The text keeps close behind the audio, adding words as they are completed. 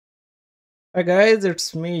Hi guys,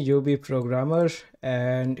 it's me UBprogrammer,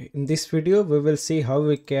 and in this video we will see how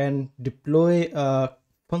we can deploy a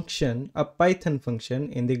Python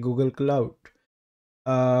function in the Google Cloud.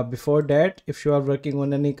 Before that, if you are working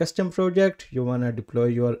on any custom project, you want to deploy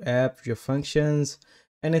your app, your functions,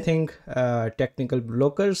 anything technical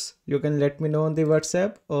blockers, you can let me know on the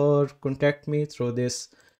WhatsApp or contact me through this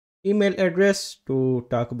email address to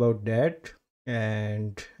talk about that,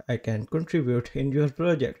 and I can contribute in your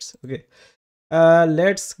projects. Okay.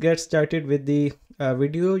 Let's get started with the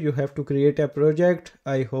video. You have to create a project.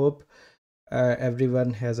 I hope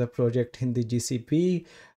everyone has a project in the GCP.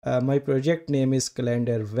 My project name is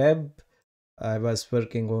Calendar Web. I was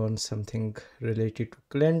working on something related to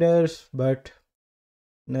calendars, but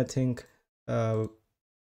nothing uh,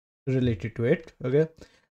 related to it. Okay.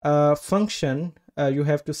 Function, you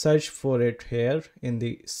have to search for it here in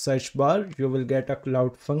the search bar. You will get a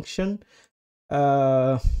cloud function.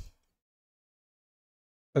 Uh,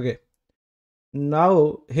 okay.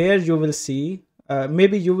 Now here you will see,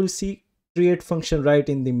 maybe you will see create function right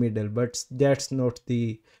in the middle, but that's not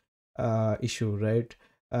the issue, right?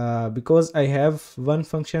 Because I have one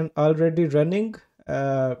function already running,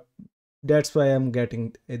 uh, that's why I'm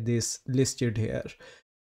getting this listed here.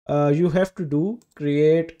 You have to do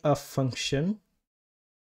create a function,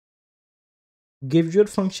 give your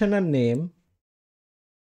function a name.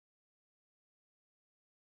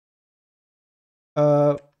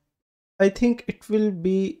 uh, I think it will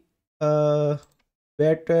be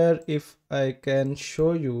better if I can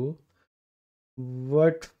show you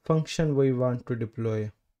what function we want to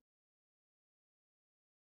deploy.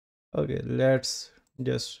 Okay, let's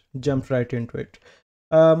just jump right into it.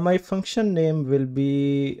 My function name will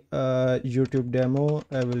be YouTube demo.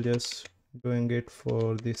 I will just doing it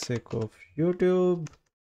for the sake of YouTube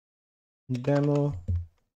demo,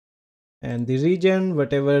 and the region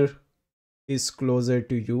whatever is closer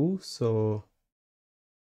to you, so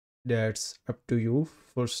that's up to you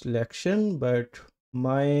for selection, but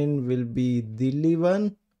mine will be Delhi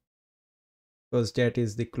one because that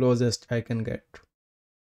is the closest I can get.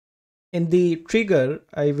 In the trigger,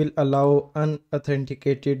 I will allow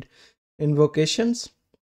unauthenticated invocations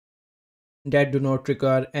that do not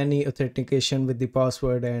require any authentication with the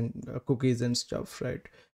password and cookies and stuff, right?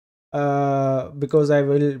 Because I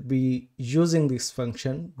will be using this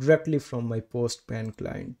function directly from my Postman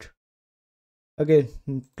client. Again,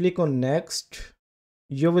 click on next.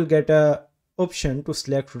 You will get a option to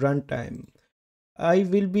select runtime. I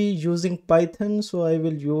will be using Python, so I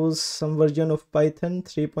will use some version of Python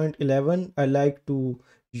 3.11. I like to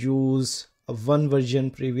use one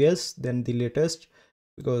version previous than the latest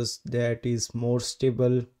because that is more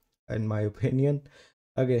stable in my opinion.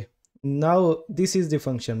 Okay, now this is the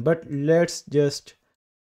function, but let's just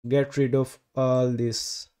get rid of all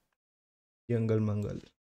this jungle mangle.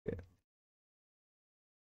 Okay,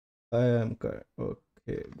 I am correct.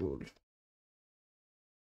 Okay, good.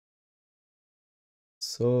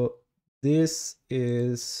 So this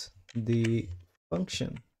is the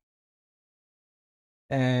function,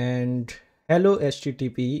 and hello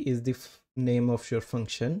http is the name of your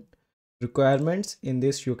function. Requirements, in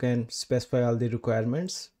this you can specify all the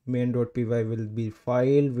requirements. Main.py will be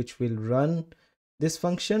file which will run this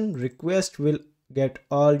function. Request will get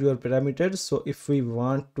all your parameters, so if we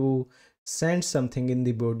want to send something in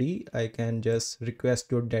the body, I can just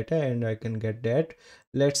request your data and I can get that.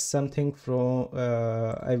 Let's something from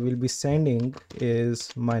I will be sending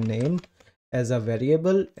is my name as a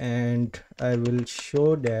variable, and I will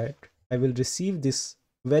show that I will receive this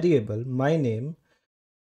variable my name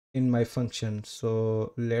in my function.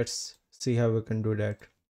 So let's see how we can do that.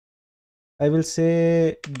 I will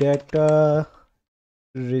say data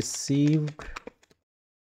received.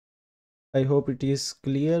 I hope it is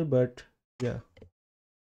clear, but yeah,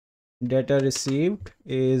 data received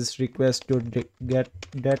is request dot get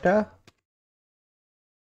data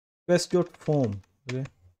request dot form. Okay,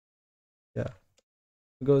 yeah,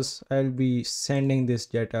 because I'll be sending this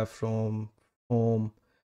data from home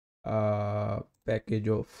package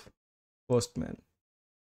of Postman,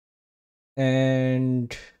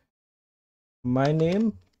 and my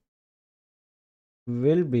name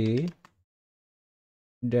will be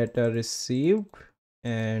data received,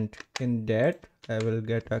 and in that I will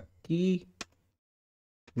get a key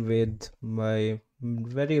with my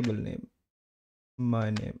variable name,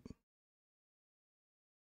 my name.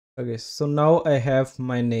 Okay, so now I have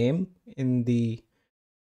my name in the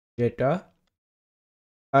data.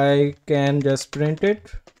 I can just print it,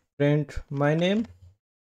 print my name,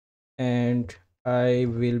 and I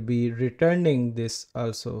will be returning this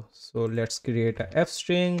also. So let's create a f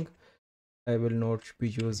string. I will not be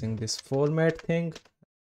using this format thing.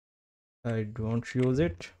 I don't use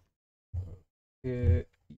it. Yeah.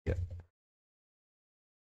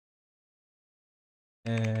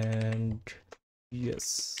 And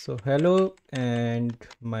yes, so hello and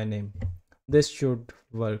my name. This should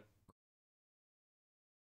work.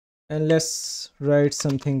 And let's write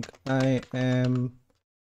something. I am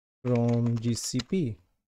from GCP.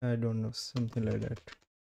 I don't know, something like that.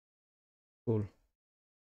 Cool.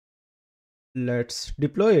 Let's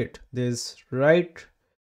deploy it. There's right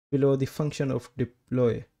below the function of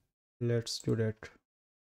deploy. Let's do that.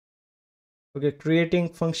 Okay, creating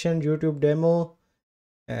function YouTube demo,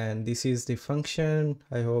 and this is the function.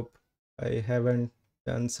 I hope I haven't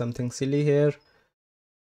done something silly here.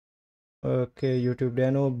 Okay, YouTube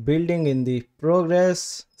demo building in the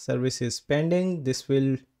progress, service is pending. This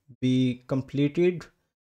will be completed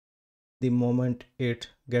the moment it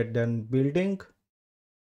get done building.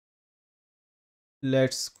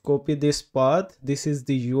 Let's copy this path. This is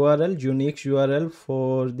the URL, unique URL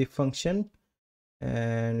for the function,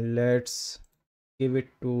 and let's give it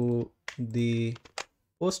to the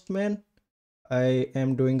postman. I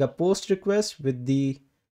am doing a post request with the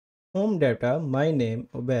home data, my name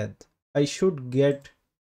Obed. I should get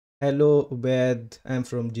hello Obed, I'm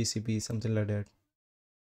from GCP, something like that.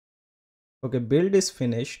 Okay, build is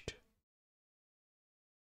finished,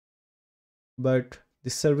 but the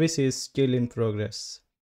service is still in progress.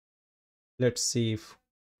 Let's see if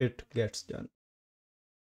it gets done.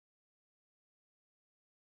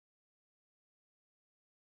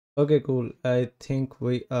 Okay, cool. I think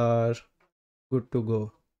we are good to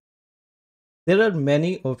go. There are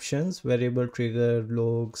many options, variable, trigger,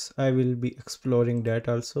 logs. I will be exploring that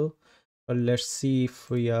also. But let's see if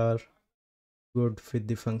we are good with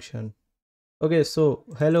the function. Okay, so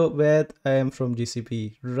hello Beth, I am from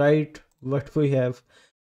GCP. Write what we have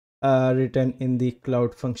written in the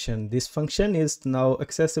cloud function. This function is now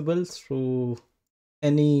accessible through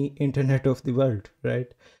any internet of the world,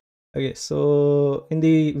 right? Okay, so in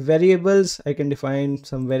the variables, I can define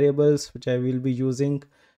some variables which I will be using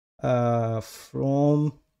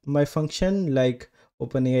from my function, like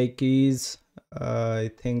OpenAI keys.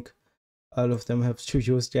 I think all of them have to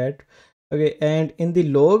use that. Okay, and in the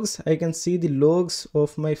logs, I can see the logs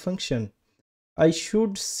of my function. I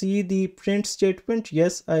should see the print statement.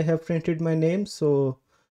 Yes, I have printed my name, so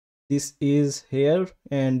this is here,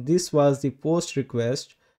 and this was the post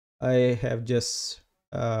request I have just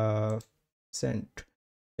sent.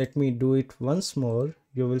 Let me do it once more.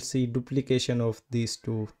 You will see duplication of these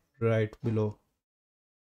two right below.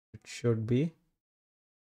 It should be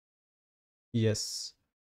yes.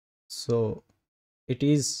 So it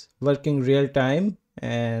is working real time,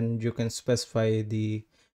 and you can specify the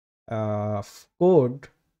code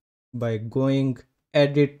by going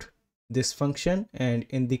edit this function, and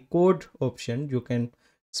in the code option you can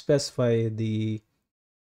specify the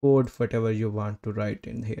code whatever you want to write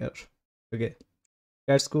in here. Okay,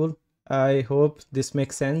 that's cool. I hope this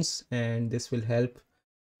makes sense and this will help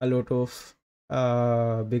a lot of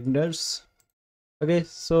beginners. Okay,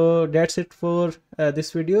 so that's it for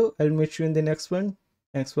this video. I'll meet you in the next one.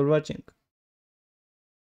 Thanks for watching.